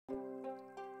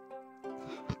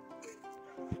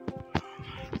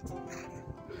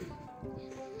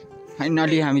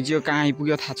finally हामी चाहिँ कहाँ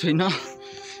आइपुग्यो थाहा छैन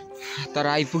तर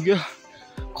आइपुग्यो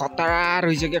खतरा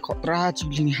रहेछ क्या खतरा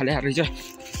चिप्लिने खाले रहेछ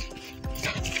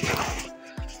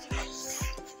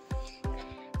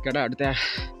केटाहरू त्यहाँ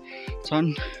छन्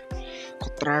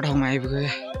खतरा ठाउँमा आइपुग्यो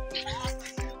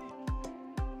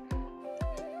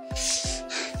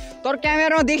तर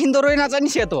क्यामेरामा देखिँदो रहेनछ नि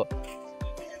सेतो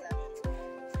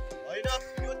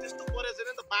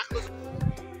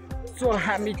सो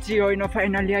हामी चाहिँ होइन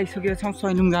फाइनली आइसकेका छौँ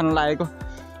सैलुङ जान लागेको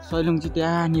सैलुङ चाहिँ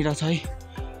त्यहाँनिर छ है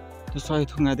त्यो सय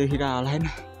थुङ्गा देखिरह होला होइन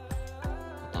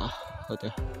हो त्यो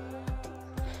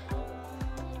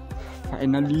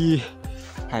फाइनली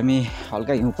हामी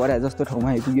हल्का हिउँ परे जस्तो ठाउँमा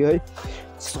आइपुग्यो है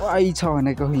सही छ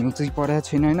भनेको हिउँ चाहिँ परेको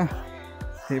छैन होइन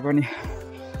फेरि पनि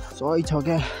सही छ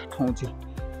क्या ठाउँ चाहिँ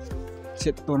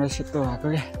सेतो न सेतो भएको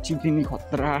क्या चिप्लिने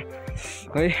खतरा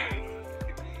है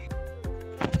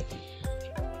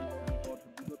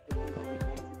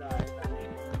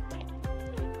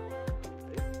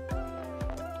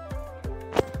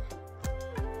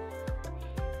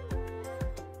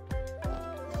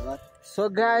सो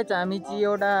गाइज हामी चाहिँ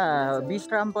एउटा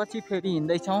विश्रामपछि फेरि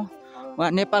हिँड्दैछौँ उहाँ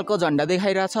नेपालको झन्डा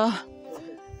देखाइरहेछ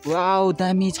वाउ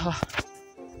दामी छ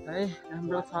है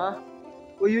राम्रो छ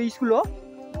ओ यो स्कुल हो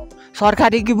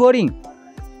सरकारी कि बोर्डिङ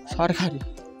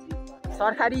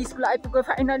सरकारी स्कुल आइपुग्यो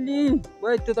फाइनली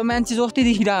ओ त्यो त मान्छे जस्तै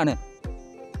देखिरहेको नि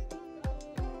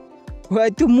ओ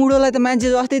त्यो मुडोलाई त मान्छे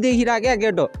जस्तै देखिरहेको क्या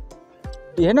केटो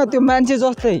हेर्न त्यो मान्छे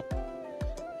जस्तै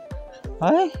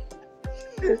है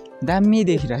दामी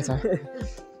देखिरहेछ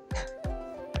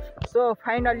सो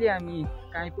फाइनली हामी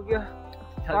कहाँ आइपुग्यो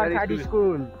सरकारी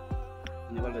स्कुल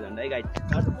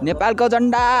नेपालको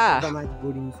झन्डा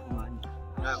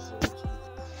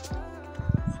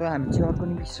सो हामी चाहिँ अर्को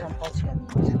नि विश्राम पछि हामी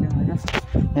गइसक्यौँ होइन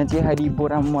यहाँ चाहिँ खालि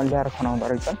बोरामा मल्याएर खनाउँदो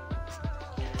रहेछ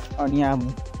अनि यहाँ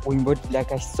भुइँबाट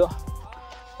ब्ल्याक आइस छ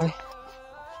है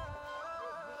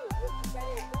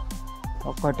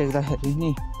टक्क टेक्दाखेरि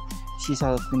नि सिसा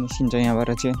पनि निस्किन्छ यहाँबाट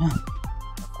चाहिँ होइन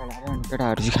अनि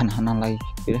केटाहरू चाहिँ खाना खानलाई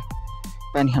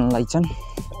पानी खान लाग्छन्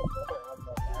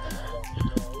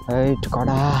है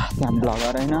कडा त्यहाँ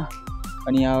ब्लगर होइन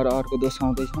अनि यहाँबाट अर्को दोस्त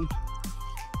आउँदैछन्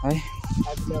है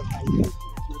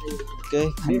केही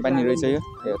खानेपानी रहेछ यो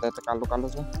एउटा त कालो कालो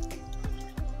छ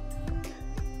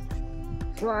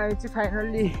सो अहिले चाहिँ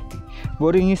फाइनल्ली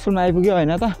बोर्डिङ स्कुलमा आइपुग्यो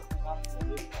होइन त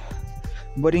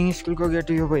बोर्डिङ स्कुलको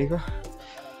गेट यो भएको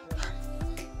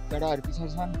केटाहरू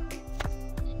पछाडि छन्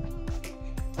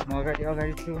म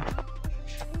अगाडि छु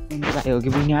भाइ हो कि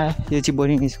पनि आयो यो चाहिँ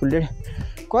बोर्डिङ स्कुल रे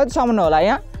कतिसम्म होला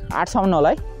यहाँ 8सम्म होला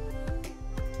है यो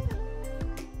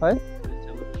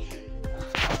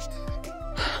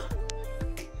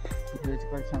चाहिँ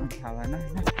कतिसम्म थाहा भएन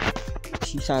होइन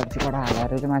सिसाहरू चाहिँ कडा हालेर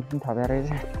रहेछ माथि पनि थपेर रहेछ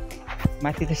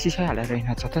माथि त सिसा हालेर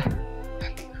रहेछ त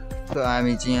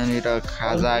हामी चाहिँ यहाँनिर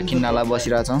खाजा किन्नलाई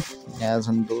बसिरहेछौँ यहाँ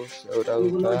छन् दोस्त एउटा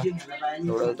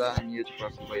उता अनि यो चाहिँ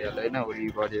पर्छ भइहाल्यो होइन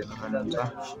वरिपरि हेर्नु सक्नुहुन्छ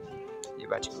यो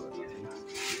बाटो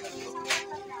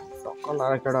सक्कल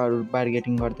केटाहरू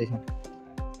बार्गेटिङ गर्दैछन्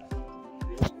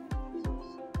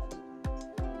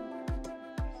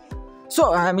सो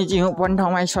हामी चाहिँ हिउँ पर्ने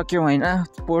ठाउँमा आइसक्यौँ होइन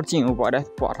पोहोर चाहिँ हिउँ पऱ्यो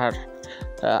परार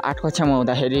 8 कक्षामा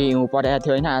हुँदाखेरि हिउँ परेको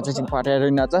थियो होइन आज चाहिँ परेर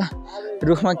रहेनछ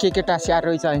रुखमा के टाँसिएर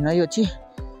रहेछ होइन यो चाहिँ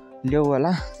ल्याउ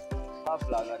होला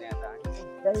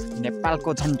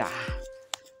नेपालको झन्डा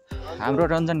हाम्रो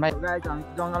रञ्जन भाइ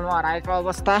जङ्गलमा हराएको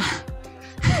अवस्था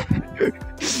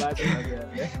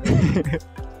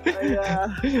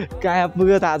कहाँ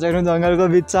पुग्यो थाहा छैन जङ्गलको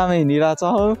बिचमा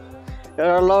हिँडिरहेछौँ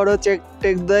एउटा लौरो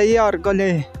टेक्दै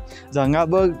अर्कोले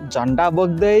झन्डा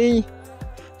बोक्दै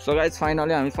सो गाइस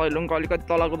फाइनली हामी सैलुङको अलिकति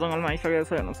तलको जङ्गलमा आइसकेको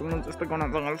छ हेर्नु सक्नुहुन्छ त्यस्तो घना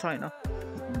जङ्गल छ होइन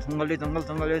जङ्गल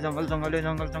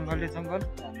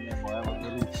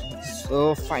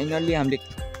सो फाइनली हामीले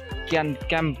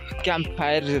क्याम्प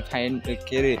फायर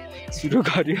के अरे सुरु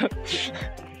गर्यो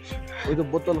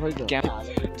बोतल क्याम्प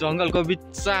जङ्गलको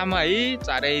बिचमा है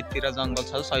चारैतिर जङ्गल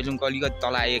छ सैलुङको अलिकति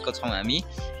तल आएको छौँ हामी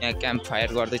यहाँ क्याम्प फायर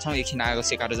गर्दैछौँ एकछिन आगो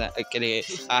सेकाएर के अरे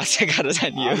सेकाएर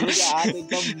जाने हो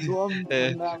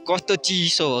कस्तो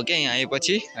चिसो हो क्या यहाँ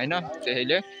आएपछि होइन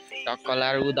त्यसैले टक्क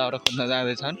लाएर ऊ दाउरा खोज्न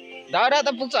जाँदैछन् दाउरा त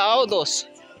पुग्छ हौ दोष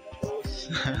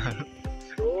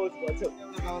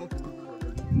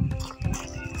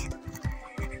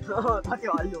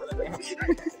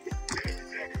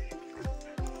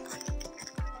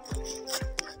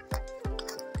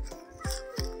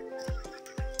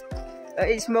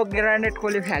स्मोक ग्रेनेड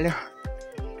कसले फाल्यो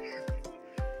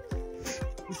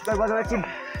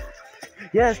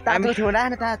यस तातो थियो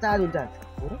न तातो हुन्छ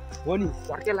हो नि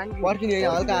पर्किने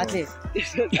हल्का हातले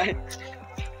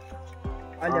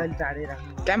अलि टाढै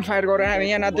राख्नु क्याम्प फायर गरेर हामी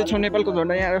यहाँ नाच्दैछौँ नेपालको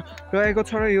झन्डा यहाँ रहेको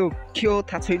छ र यो के हो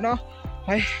थाहा छैन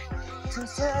है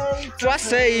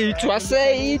च्वासै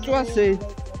च्वासै च्वासै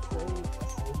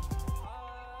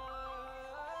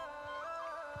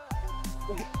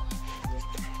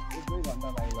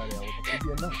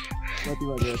कति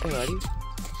बज्यो त गाडी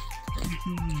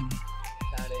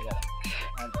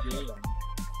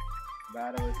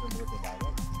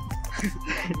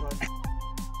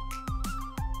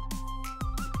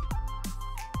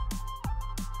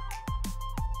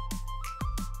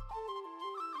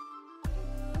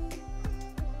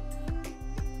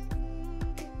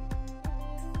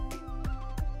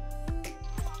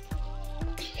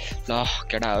ल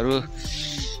केटाहरू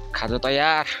खाजा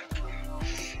तयार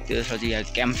त्यसपछि यहाँ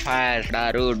क्याम्प फायर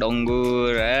केटाहरू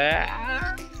डङ्गुर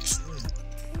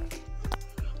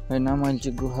होइन मैले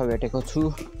चाहिँ गुफा भेटेको छु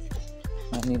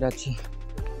यहाँनिर चाहिँ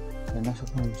हेर्न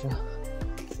सक्नुहुन्छ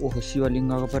ओहो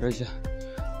शिवलिङ्गको पो रहेछ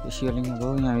यो शिवलिङ्गको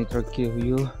यहाँभित्र के हो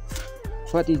यो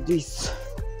वाट इज दिस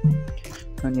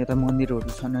अनि यता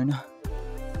मन्दिरहरू छन् होइन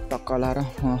टक्क लाएर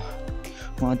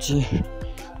म चाहिँ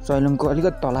सैलुङको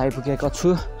अलिकति तल आइपुगेको छु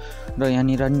र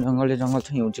यहाँनिर जङ्गल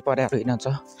छ हिउँ चाहिँ परेर हिँड्छ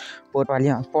पोहोरपालि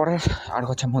परेर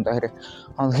अर्को चाहिँ हुँदाखेरि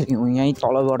आउँदाखेरि यहीँ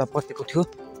तलबाट पसेको थियो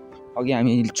अघि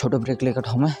हामी छोटो ब्रेक लिएको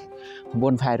ठाउँमा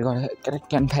बोन फायर गरेको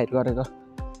के अरे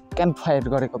क्याम्प फायर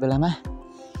गरेको बेलामा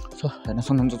सो हेर्न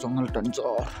सक्नुहुन्छ जङ्गल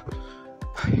डन्जर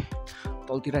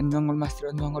तलतिर नि जङ्गल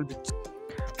मासतिर नि जङ्गल बिच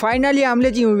फाइनली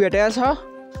हामीले चाहिँ हिउँ भेटेको छ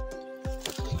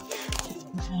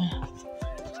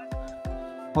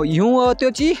हो हिउँ हो त्यो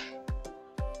चाहिँ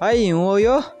है हिउँ हो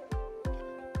यो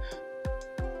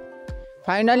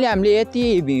फाइनली हामीले यति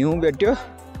हिउँ भेट्यो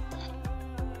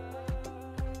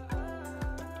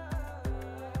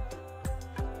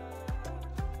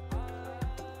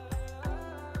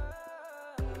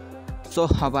सो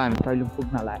अब हामी सैलुङ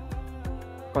पुग्न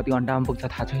लाग्यो कति घन्टामा पुग्छ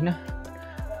थाहा छैन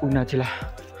पुग्न चाहिँ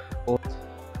हो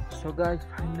सो गाइस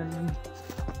फाइनली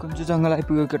कुन चाहिँ जङ्गल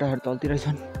आइपुग्यो केटाहरू तलतिर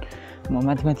छन् म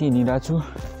माथि हिँडिरहेको छु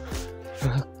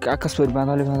र आकाशभरि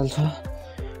बादल छ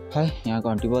है यहाँ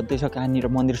घन्टी बज्दैछ कहाँनिर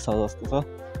मन्दिर छ जस्तो छ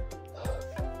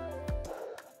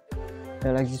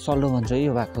यसलाई चाहिँ सल्लो भन्छ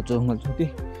यो भएको जङ्गल छ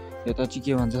कि यता चाहिँ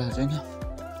के भन्छ थाहा छैन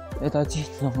यता चाहिँ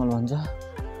जङ्गल भन्छ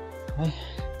है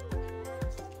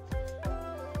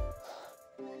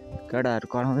केटाहरू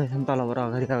कराउँदैछन् तलबाट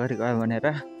अगाडि गयो भनेर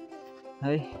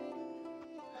है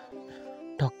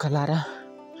ढक्का लाएर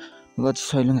गति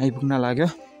सैलुङ आइपुग्न लाग्यो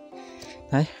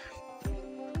है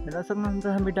हेर्न सक्नुहुन्छ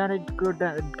हामी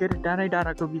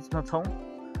डाँडाको बिचमा छौँ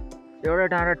एउटा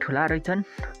डाँडा ठुला रहेछन्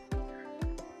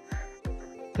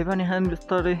त्यही पनि हामी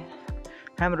बिस्तारै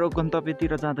हाम्रो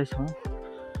गन्तव्यतिर जाँदैछौँ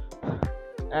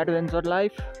एडभेन्चर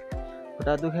लाइफ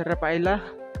खुट्टा दुखेर पाइला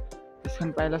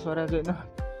त्यसको पाइला सरा छैन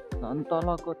झन्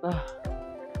तलको त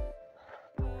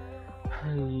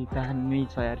दामी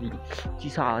छ यार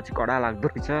चिसा हावा चाहिँ कडा लाग्दो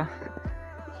रहेछ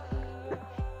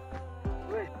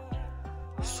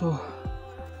सो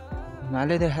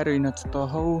हिमालय देखाएर हिँड्छ त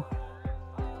हौ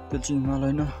त्यो चाहिँ हिमालय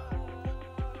होइन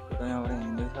यहाँबाट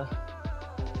हिँड्दैछ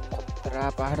खतरा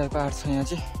पहाड छ यहाँ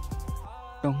चाहिँ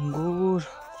डङ्गुर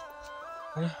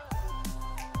है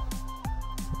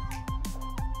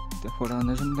त्यो फोटो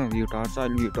आउँदैछ नि त भ्यू टावर छ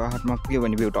अहिले भ्यू टावरमा पुग्यो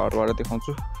भने भ्यू टावरबाट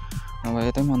देखाउँछु नभए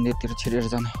यतै मन्दिरतिर छिरेर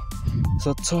जाने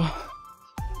सोध्छ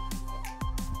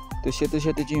त्यो सेतो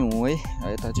चाहिँ हुँ है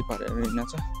यता चाहिँ परेर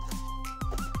हिँड्छ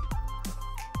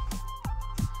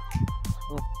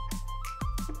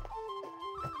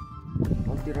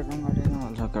तलतिर जङ्गल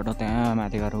नभन्छ केटा त्यहाँ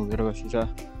माथि गएर उभिएर बसिन्छ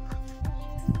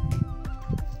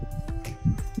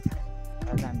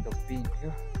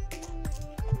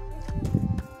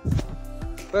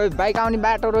बाइक आउने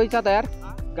बाटो रहेछ त यार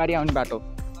गाडी आउने बाटो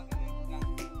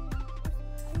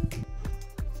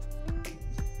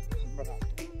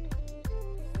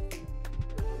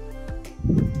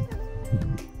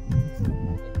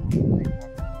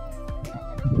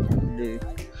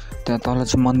त्यहाँ तल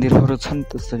चाहिँ मन्दिरहरू छन्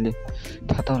त्यसैले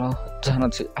त्यहाँ तल जान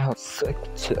चाहिँ आवश्यक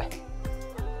छ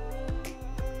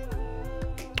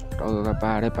टाउका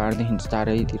पहाड देखिन्छ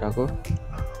चारैतिरको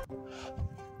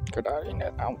केटाहरू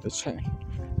हिँडेर आउँदैछ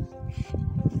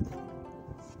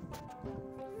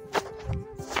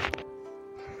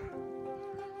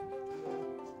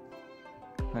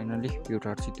फाइनली भ्यू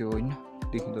टावर चाहिँ त्यो होइन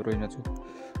देखिँदो रहेनछ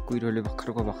कुहिरोले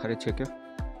भर्खरै छेक्यो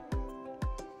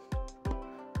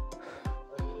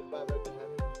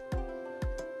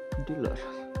डिलर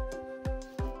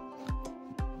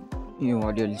यो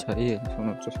हरियाली छ है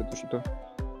सुन्नुहुन्छ सेतो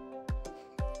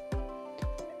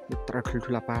यत्रो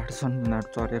ठुल्ठुला पहाड छन्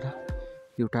उनीहरू चढेर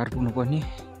भ्यू टावर पुग्नुपर्ने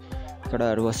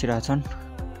केटाहरू बसिरहेछन्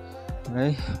है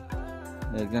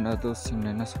एकजना दोस्त हिँड्न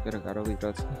नसकेर गाह्रो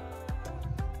भइरहेछ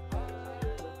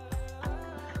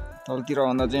तलतिर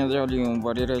भन्दा चाहिँ अलि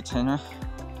बढिरहेको छैन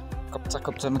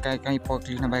कच्चामा कहीँ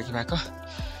पक्रिन बाँकी भएको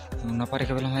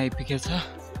नपरेको बेलामा आइपुगेछ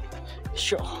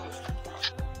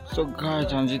सो गाई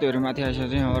झन्जितहरू माथि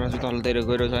आइसकेको चाहिँ अरू चाहिँ तलतिर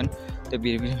गएर छन् त्यो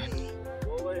भिरभिरमा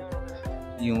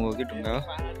हिउँ हो कि ढुङ्गा हो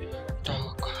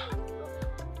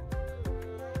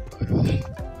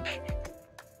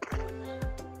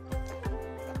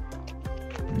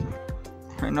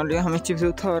फाइनली हामी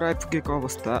चिप्सुथर आइपुगेको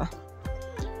अवस्था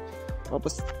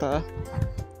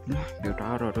भ्यू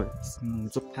टावरहरू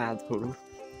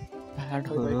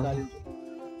पाहाडहरू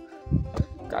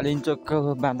कालिम्पोङको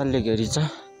बादलले घेरी छ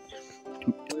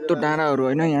यस्तो डाँडाहरू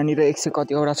होइन यहाँनिर 100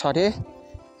 कतिवटा छ अरे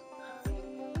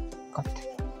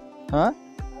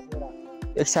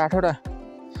 108वटा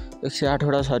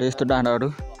छ अरे यस्तो डाँडाहरू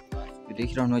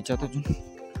देखिरहनु भएको छ त जुन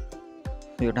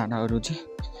यो डाँडाहरू चाहिँ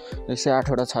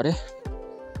 108वटा छ अरे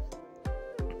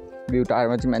भ्यू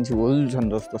टावरमा चाहिँ मान्छे होल छन्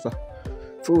जस्तो छ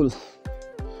फुल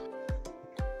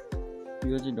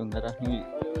यो चाहिँ ढुङ्गा राख्ने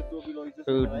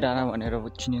डाँडा भनेर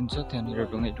चिनिन्छ त्यहाँनिर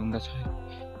ढुङ्गा छ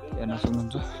हेर्न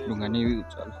सक्नुहुन्छ ढुङ्गा नै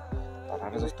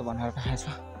धराएर जस्तो बनाएर राखेको छ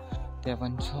त्यहाँ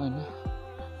पनि छ होइन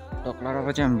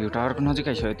टक्लाबाट चाहिँ हामी भ्यू टावरको नजिक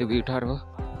आइसक्यो त्यो भ्यू टावर हो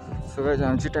सो गाइस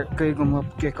हामी चाहिँ ट्याक्कै घुम्न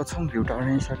पुगेको छौँ भ्यू टावर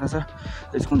यहीँसम्म छ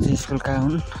यसको चाहिँ स्कुल कहाँ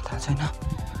हुन् थाहा छैन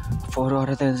फोहोर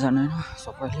गरेर त्यहाँ जानु होइन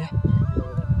सबैले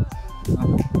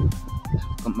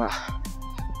गुम्बा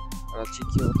र चाहिँ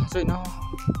के हो थाहा छैन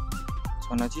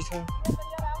छन चाहिँ छ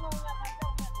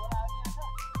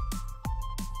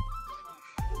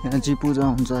यहाँ चाहिँ पूजा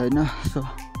हुन्छ होइन सो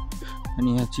अनि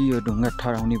यहाँ चाहिँ यो ढुङ्गा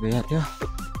ठहराउने भइहाल्यो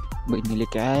बहिनीले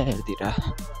क्या हेरिदिएर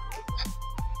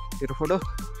तेरो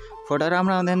फोटो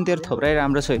राम्रो आउँदैन तेरो थोप्रै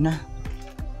राम्रो छैन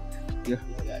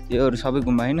योहरू सबै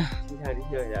गुम्बा होइन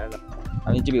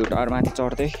हामी चाहिँ भ्यू टावर माथि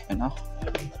चढ्दै होइन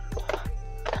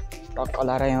टक्क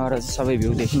लाएर यहाँबाट चाहिँ सबै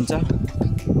भ्यू देखिन्छ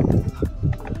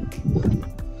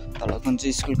तल कुन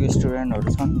चाहिँ स्कुलको स्टुडेन्टहरू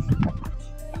छन्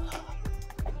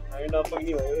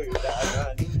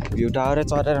भ्यू टावरै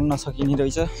चढेर नसकिने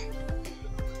रहेछ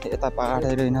यता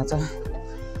पाहाडै रहेनछ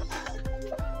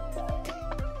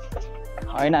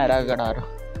होइन आइरहेको केटाहरू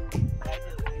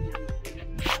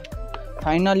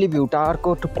फाइनल्ली भ्यू टावरको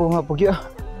टुप्पोमा पुग्यो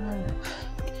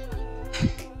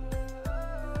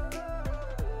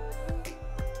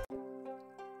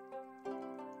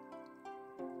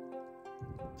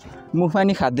मुखमा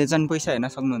नि खाँदै छन् पैसा हेर्न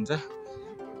सक्नुहुन्छ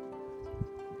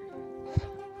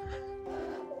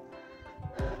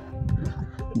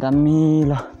दामी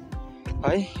ल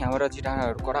है यहाँबाट चाहिँ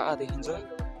डाँडाहरू कडा देखिन्छ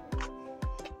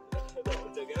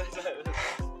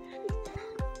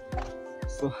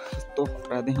यस्तो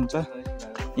कडा देखिन्छ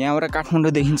यहाँबाट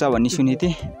काठमाडौँ देखिन्छ भन्ने सुनेको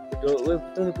थिएँ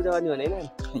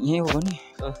यहीँ हो नि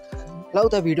ल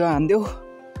उता भिडियो हानिदेऊ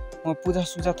म पूजा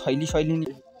थैली नि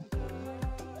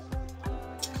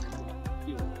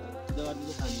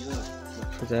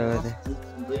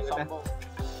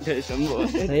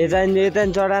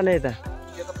चढा नै त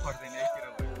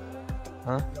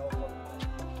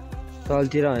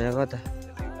तलतिर होइन कता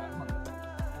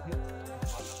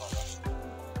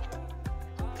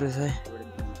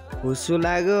हुस्सो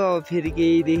लाग्यो अब फेरि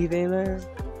केही देखिँदैन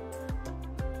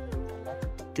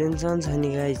टेन्सन छ नि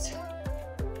गाइस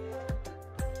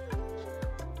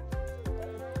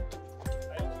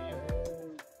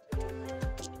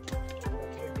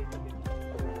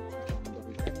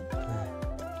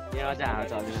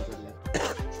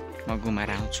म घुमाएर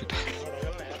आउँछु त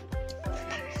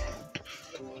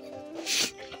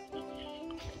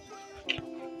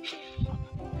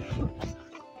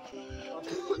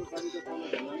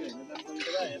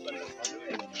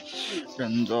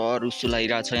रन्जर उसो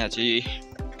लागिरहेको छ यहाँ चाहिँ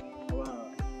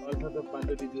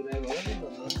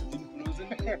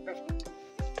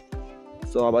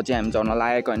सो अब चाहिँ हामी जान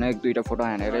लागेको होइन 1-2टा फोटो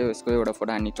हानेर यसको एउटा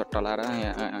फोटो हानी चट्टा लाएर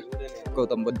यहाँ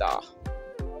गौतम बुद्ध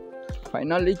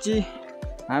फाइनल्ली चाहिँ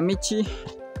हामी चाहिँ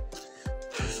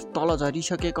तल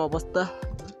झरिसकेको अवस्था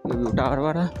यो भ्यू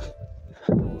टावरबाट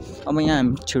अब यहाँ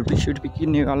हामी छुर्पी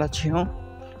किन्नेवाला छौँ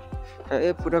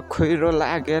ए पुरा खोइरो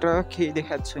लागेर केही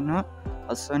देखाएको छैन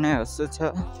हस्स नै हस्स छ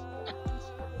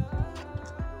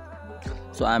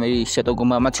सो हामी सेतो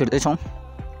गुम्बामा छिर्दैछौँ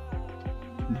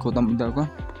गौतम बुद्धको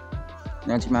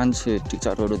यहाँ चाहिँ मान्छे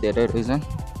टिचरहरू धेरै रहेछन्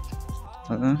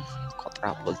खतरा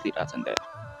बोल्दिरहेछन् त्यहाँ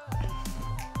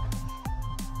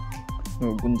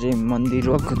कुन चाहिँ मन्दिर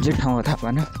हो कुन चाहिँ ठाउँ हो थाहा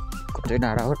भएन कुन चाहिँ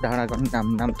डाँडा हो डाँडाको पनि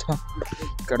नाम छ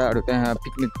केटाहरू त्यहाँ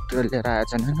पिकनिक लिएर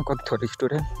आएछन् होइन कति थोरै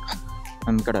स्टुडेन्ट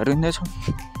हामी केटाहरू हिँड्दैछौँ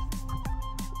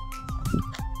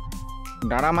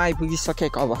डाँडामा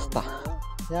आइपुगिसकेको अवस्था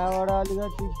त्यहाँबाट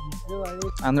अलिकति भिज्यो भने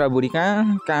आन्द्रा बुढी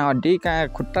कहाँ हड्डी कहाँ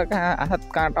खुट्टा कहाँ हात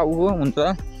कहाँ टाउको हुन्छ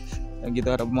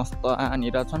गीतहरू मस्त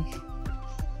हानेर छन्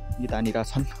गीत हानेर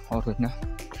छन् अरू होइन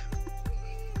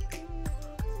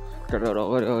केटाहरू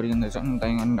अगाडि हिँड्दैछन्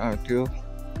त्यहीँ अन्डा त्यो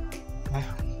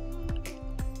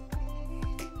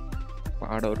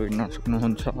पहाडहरू हिँड्न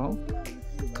सक्नुहुन्छ हो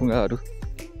थुङ्गाहरू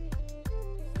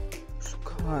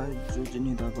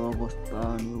जोजिनिदाको अवस्था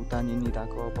अनि उता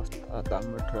निदाको अवस्था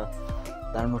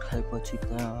दालमोट खाएपछि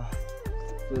त्यहाँ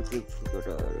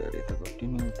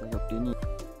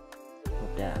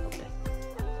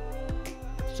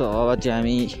सो अब चाहिँ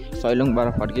हामी सैलुङबाट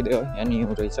फर्किँदै हो यहाँ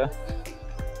हिउँ रहेछ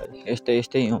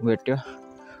यस्तै हिउँ भेट्यो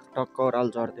टक्क ओह्रालो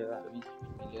चढ्थ्यो हामी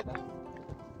मिलेर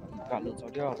ओह्रालो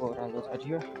चढ्यो अब ओह्रालो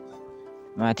चढ्यो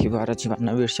माथि भएर चाहिँ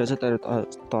भन्न बिर्सेछ तर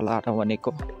तल आएर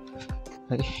भनेको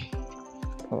है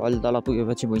अलि तल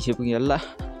पुगेपछि भुइँसी पुग्यो होला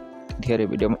धेरै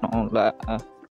भिडियो बनाउँला